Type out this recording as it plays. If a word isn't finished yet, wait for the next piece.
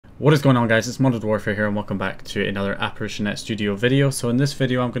What is going on, guys? It's Modern Warfare here and welcome back to another ApparitionNET Studio video. So in this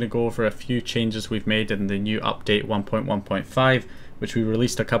video I'm going to go over a few changes we've made in the new update 1.1.5, which we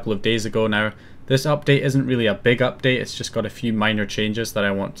released a couple of days ago now. This update isn't really a big update, it's just got a few minor changes that I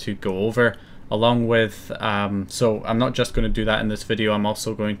want to go over, along with, so I'm not just going to do that in this video, I'm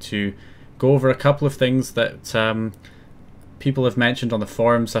also going to go over a couple of things that people have mentioned on the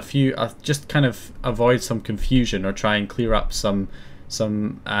forums, just kind of avoid some confusion or try and clear up some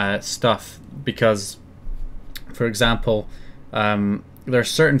stuff, because for example there are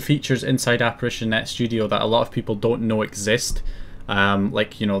certain features inside ApparitionNET Studio that a lot of people don't know exist,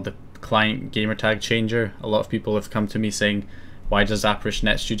 like, you know, the client gamertag changer. A lot of people have come to me saying, why does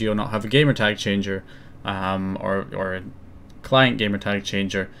ApparitionNET Studio not have a gamertag changer or a client gamertag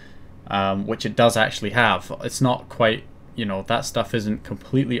changer, which it does actually have. It's not quite, you know, that stuff isn't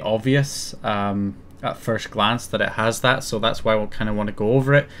completely obvious at first glance that it has that, so that's why I kind of want to go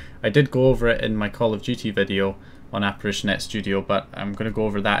over it. I did go over it in my Call of Duty video on ApparitionNET Studio, but I'm going to go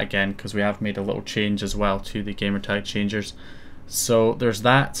over that again because we have made a little change as well to the gamertag changers. So there's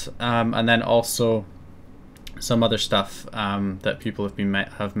that, and then also some other stuff that people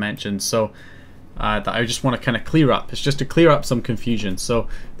have mentioned. So that I just want to kind of clear up. It's just to clear up some confusion. So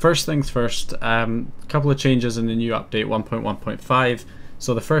first things first, a couple of changes in the new update 1.1.5.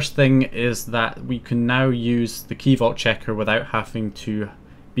 So the first thing is that we can now use the key vault checker without having to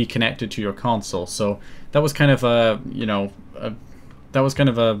be connected to your console. So that was kind of a, you know, that was kind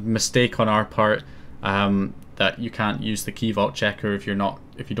of a mistake on our part, that you can't use the key vault checker if you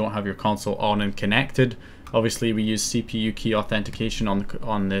don't have your console on and connected. Obviously we use CPU key authentication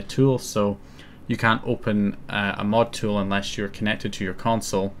on the tool, so you can't open a mod tool unless you're connected to your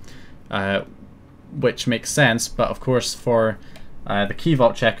console, which makes sense. But of course for the key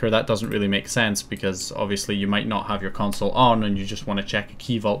vault checker, that doesn't really make sense, because obviously you might not have your console on and you just want to check a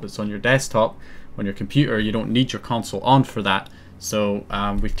key vault that's on your desktop. On your computer, you don't need your console on for that. So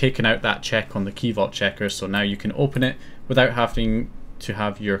we've taken out that check on the key vault checker, so now you can open it without having to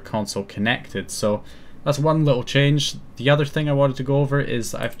have your console connected. So that's one little change. The other thing I wanted to go over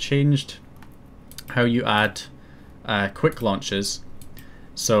is I've changed how you add quick launches.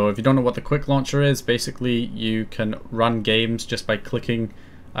 So if you don't know what the quick launcher is, basically you can run games just by clicking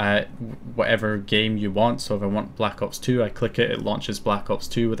whatever game you want. So if I want Black Ops 2, I click it, it launches Black Ops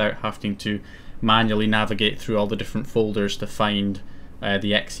 2 without having to manually navigate through all the different folders to find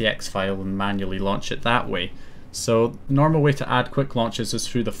the XEX file and manually launch it that way. So the normal way to add quick launches is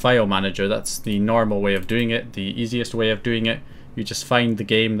through the file manager. That's the normal way of doing it, the easiest way of doing it. You just find the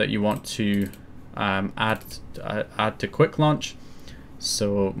game that you want to add to quick launch.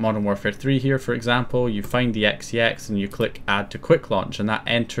 So Modern Warfare 3 here, for example, you find the XEX and you click add to quick launch, and that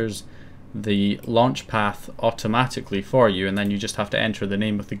enters the launch path automatically for you, and then you just have to enter the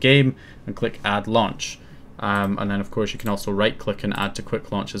name of the game and click add launch, and then of course you can also right click and add to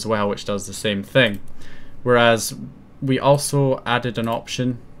quick launch as well, which does the same thing. Whereas we also added an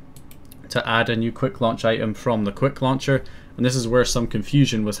option to add a new quick launch item from the quick launcher, and this is where some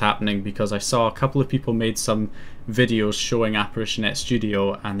confusion was happening, because I saw a couple of people made some videos showing ApparitionNET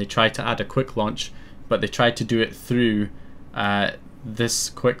Studio and they tried to add a quick launch, but they tried to do it through this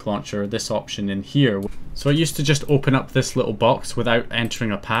quick launcher, this option in here. So it used to just open up this little box without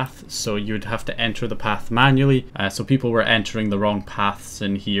entering a path, so you'd have to enter the path manually. So people were entering the wrong paths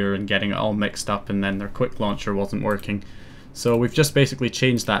in here and getting it all mixed up, and then their quick launcher wasn't working. So we've just basically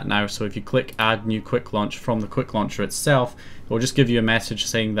changed that now. So if you click add new quick launch from the quick launcher itself, it will just give you a message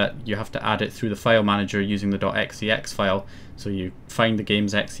saying that you have to add it through the file manager using the .xex file. So you find the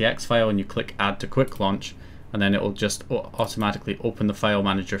game's XEX file and you click add to quick launch, and then it will just automatically open the file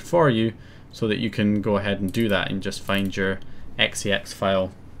manager for you, so that you can go ahead and do that and just find your XEX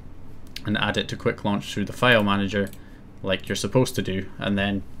file and add it to quick launch through the file manager like you're supposed to do, and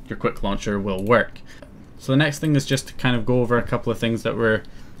then your quick launcher will work. So the next thing is just to kind of go over a couple of things that were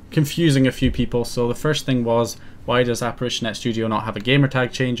confusing a few people. So the first thing was, why does ApparitionNET Studio not have a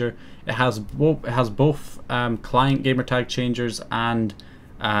gamertag changer? It has both client gamertag changers and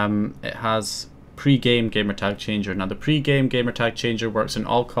it has Pregame gamertag changer. Now the Pregame gamertag changer works in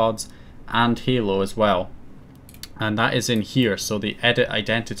all CODs and Halo as well, and that is in here. So the edit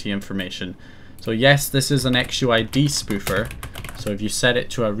identity information. So yes, this is an XUID spoofer. So if you set it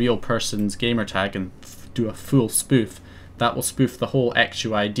to a real person's gamertag and do a full spoof, that will spoof the whole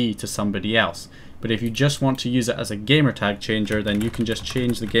XUID to somebody else. But if you just want to use it as a gamertag changer, then you can just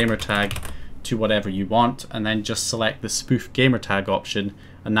change the gamertag to whatever you want and then just select the spoof gamertag option,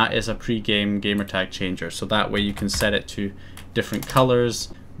 and that is a Pregame gamertag changer. So that way you can set it to different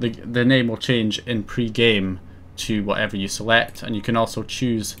colors. The name will change in Pregame to whatever you select, and you can also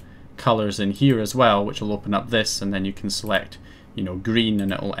choose colors in here as well, which will open up this, and then you can select, you know, green,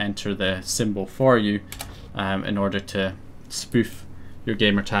 and it will enter the symbol for you in order to spoof your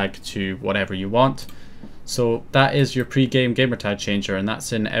gamertag to whatever you want. So that is your pre-game gamertag changer, and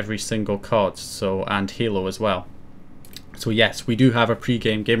that's in every single COD, so, and Halo as well. So yes, we do have a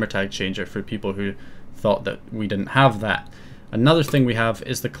pre-game gamertag changer for people who thought that we didn't have that. Another thing we have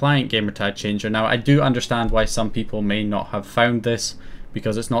is the client gamertag changer. Now I do understand why some people may not have found this,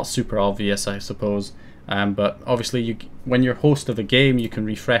 because it's not super obvious, I suppose. But obviously when you're host of a game, you can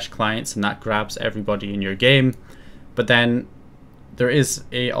refresh clients and that grabs everybody in your game. But then there is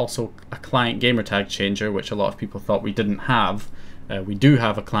also a client gamertag changer, which a lot of people thought we didn't have. We do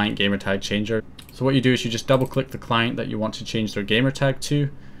have a client gamertag changer. So what you do is you just double click the client that you want to change their gamertag to,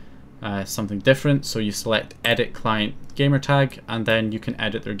 something different. So you select edit client gamertag, and then you can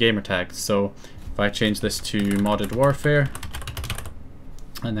edit their gamertag. So if I change this to modded warfare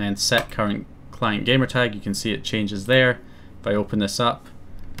and then set current client gamertag, you can see it changes there. If I open this up,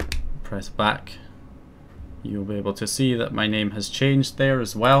 press back, you'll be able to see that my name has changed there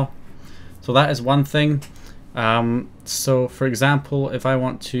as well. So that is one thing. So for example, if I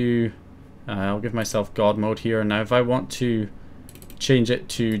want to, I'll give myself God mode here. Now if I want to change it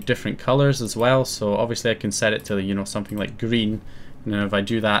to different colors as well, so obviously I can set it to, you know, something like green, and then if I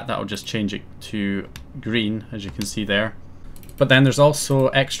do that, that'll just change it to green, as you can see there. But then there's also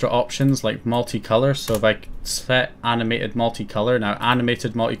extra options like multicolor. So if I set animated multicolor, now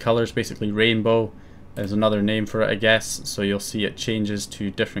animated multicolor is basically rainbow. There's another name for it, I guess. So you'll see it changes to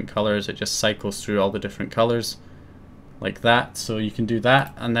different colors. It just cycles through all the different colors like that. So you can do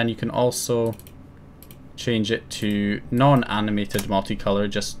that, and then you can also change it to non-animated multicolor,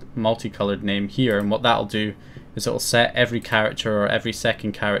 just multicolored name here. And what that'll do is it'll set every character or every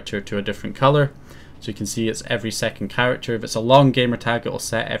second character to a different color. So you can see it's every second character. If it's a long gamer tag, it will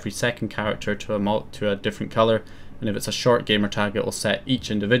set every second character to a different color, and if it's a short gamer tag, it will set each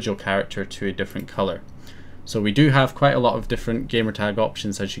individual character to a different color. So we do have quite a lot of different gamer tag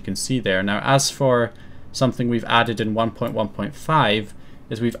options, as you can see there. Now as for something we've added in 1.1.5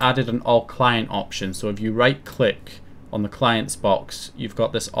 is we've added an all client option. So if you right click on the clients box, you've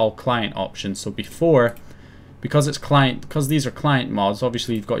got this all client option. So before, because these are client mods,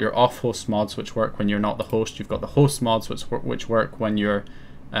 obviously you've got your off-host mods, which work when you're not the host. You've got the host mods, which work when you're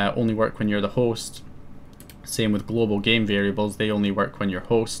only work when you're the host. Same with global game variables; they only work when you're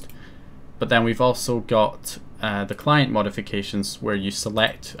host. But then we've also got the client modifications, where you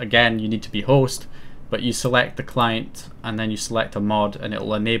select, again, you need to be host, but you select the client and then you select a mod, and it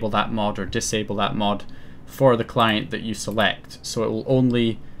will enable that mod or disable that mod for the client that you select. So it will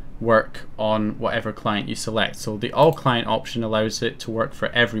only work on whatever client you select. So the all client option allows it to work for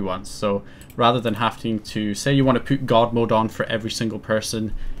everyone. So rather than having to say you want to put God mode on for every single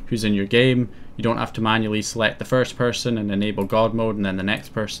person who's in your game, you don't have to manually select the first person and enable God mode and then the next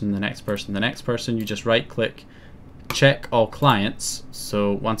person, the next person, the next person. You just right click, check all clients.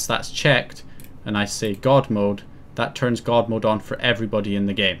 So once that's checked and I say God mode, that turns God mode on for everybody in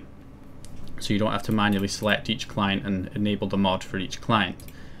the game. So you don't have to manually select each client and enable the mod for each client.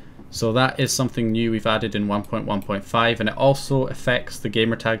 So that is something new we've added in 1.1.5, and it also affects the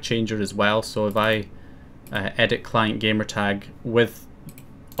gamertag changer as well. So if I edit client gamertag with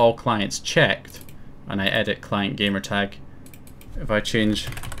all clients checked, and I edit client gamertag, if I change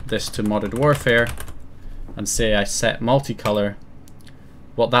this to modded warfare and say I set multicolor,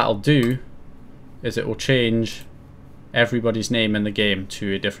 what that'll do is it will change everybody's name in the game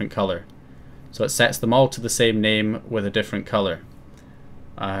to a different color. So it sets them all to the same name with a different color.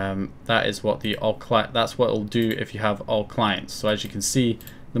 That is what that's what it'll do if you have all clients. So as you can see,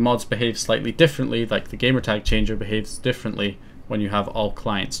 the mods behave slightly differently, like the gamertag changer behaves differently when you have all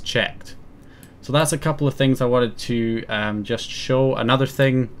clients checked. So that's a couple of things I wanted to just show. Another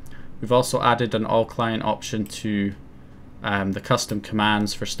thing, we've also added an all client option to the custom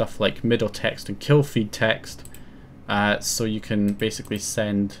commands for stuff like middle text and kill feed text. So you can basically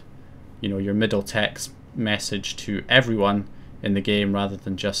send, you know, your middle text message to everyone in the game rather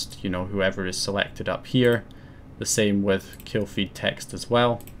than just, you know, whoever is selected up here. The same with kill feed text as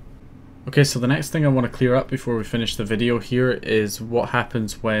well. Okay, so the next thing I want to clear up before we finish the video here is what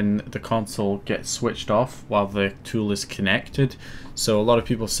happens when the console gets switched off while the tool is connected. So a lot of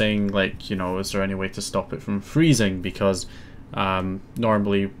people saying, like, you know, is there any way to stop it from freezing? Because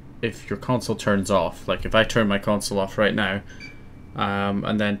normally if your console turns off, like if I turn my console off right now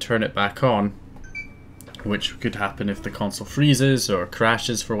and then turn it back on, which could happen if the console freezes or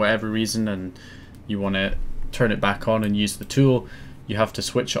crashes for whatever reason and you want to turn it back on and use the tool, you have to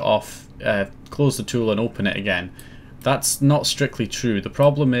switch it off, close the tool and open it again. That's not strictly true. The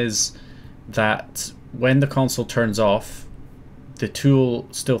problem is that when the console turns off, the tool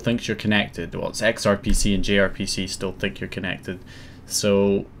still thinks you're connected. Well, it's XRPC and JRPC still think you're connected.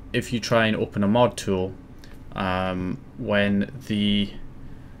 So if you try and open a mod tool, when the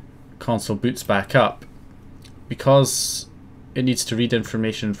console boots back up, because it needs to read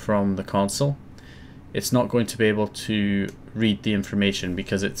information from the console, it's not going to be able to read the information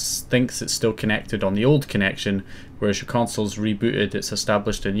because it thinks it's still connected on the old connection, whereas your console's rebooted, it's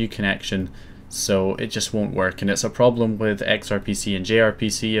established a new connection, so it just won't work. And it's a problem with XRPC and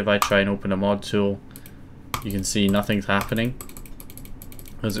JRPC. If I try and open a mod tool, you can see nothing's happening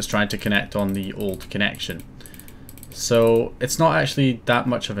because it's trying to connect on the old connection. So it's not actually that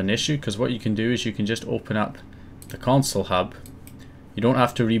much of an issue, because what you can do is you can just open up the console hub. You don't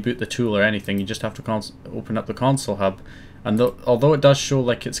have to reboot the tool or anything, you just have to open up the console hub, and although it does show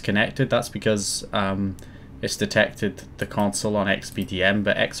like it's connected, that's because it's detected the console on XPDM,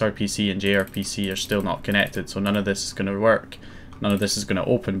 but XRPC and JRPC are still not connected, so none of this is going to work, none of this is going to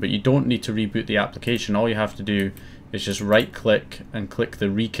open. But you don't need to reboot the application. All you have to do is just right click and click the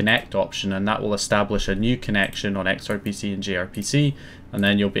reconnect option, and that will establish a new connection on XRPC and JRPC, and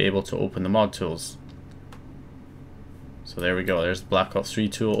then you'll be able to open the mod tools. So there we go, there's the Black Ops 3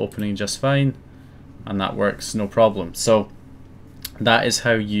 tool opening just fine, and that works no problem. So that is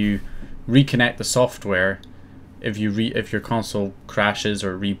how you reconnect the software if your console crashes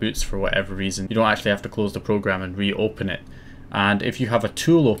or reboots for whatever reason. You don't actually have to close the program and reopen it. And if you have a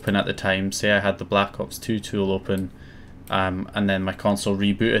tool open at the time, say I had the Black Ops 2 tool open, and then my console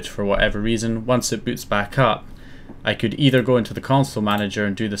rebooted for whatever reason, once it boots back up, I could either go into the console manager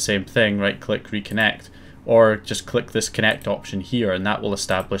and do the same thing, right click reconnect, or just click this connect option here, and that will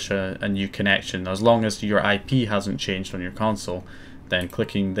establish a new connection. As long as your IP hasn't changed on your console, then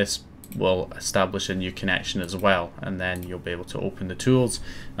clicking this will establish a new connection as well, and then you'll be able to open the tools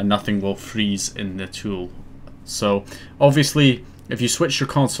and nothing will freeze in the tool. So obviously if you switch your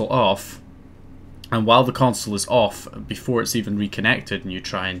console off, and while the console is off, before it's even reconnected, and you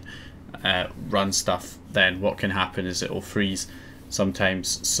try and run stuff, then what can happen is it will freeze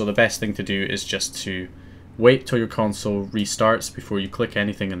sometimes. So the best thing to do is just to wait till your console restarts before you click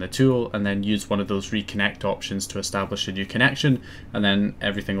anything in the tool, and then use one of those reconnect options to establish a new connection, and then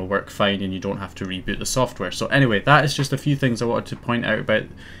everything will work fine and you don't have to reboot the software. So anyway, that is just a few things I wanted to point out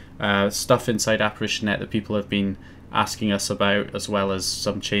about stuff inside ApparitionNET that people have been asking us about, as well as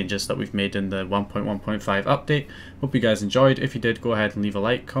some changes that we've made in the 1.1.5 update. Hope you guys enjoyed. If you did, go ahead and leave a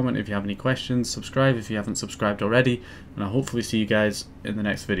like, comment if you have any questions, subscribe if you haven't subscribed already, and I'll hopefully see you guys in the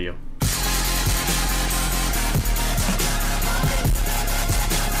next video.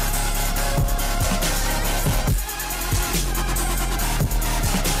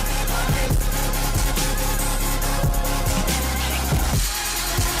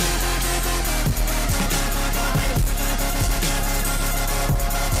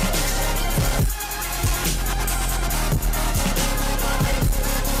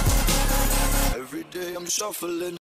 I'm shuffling.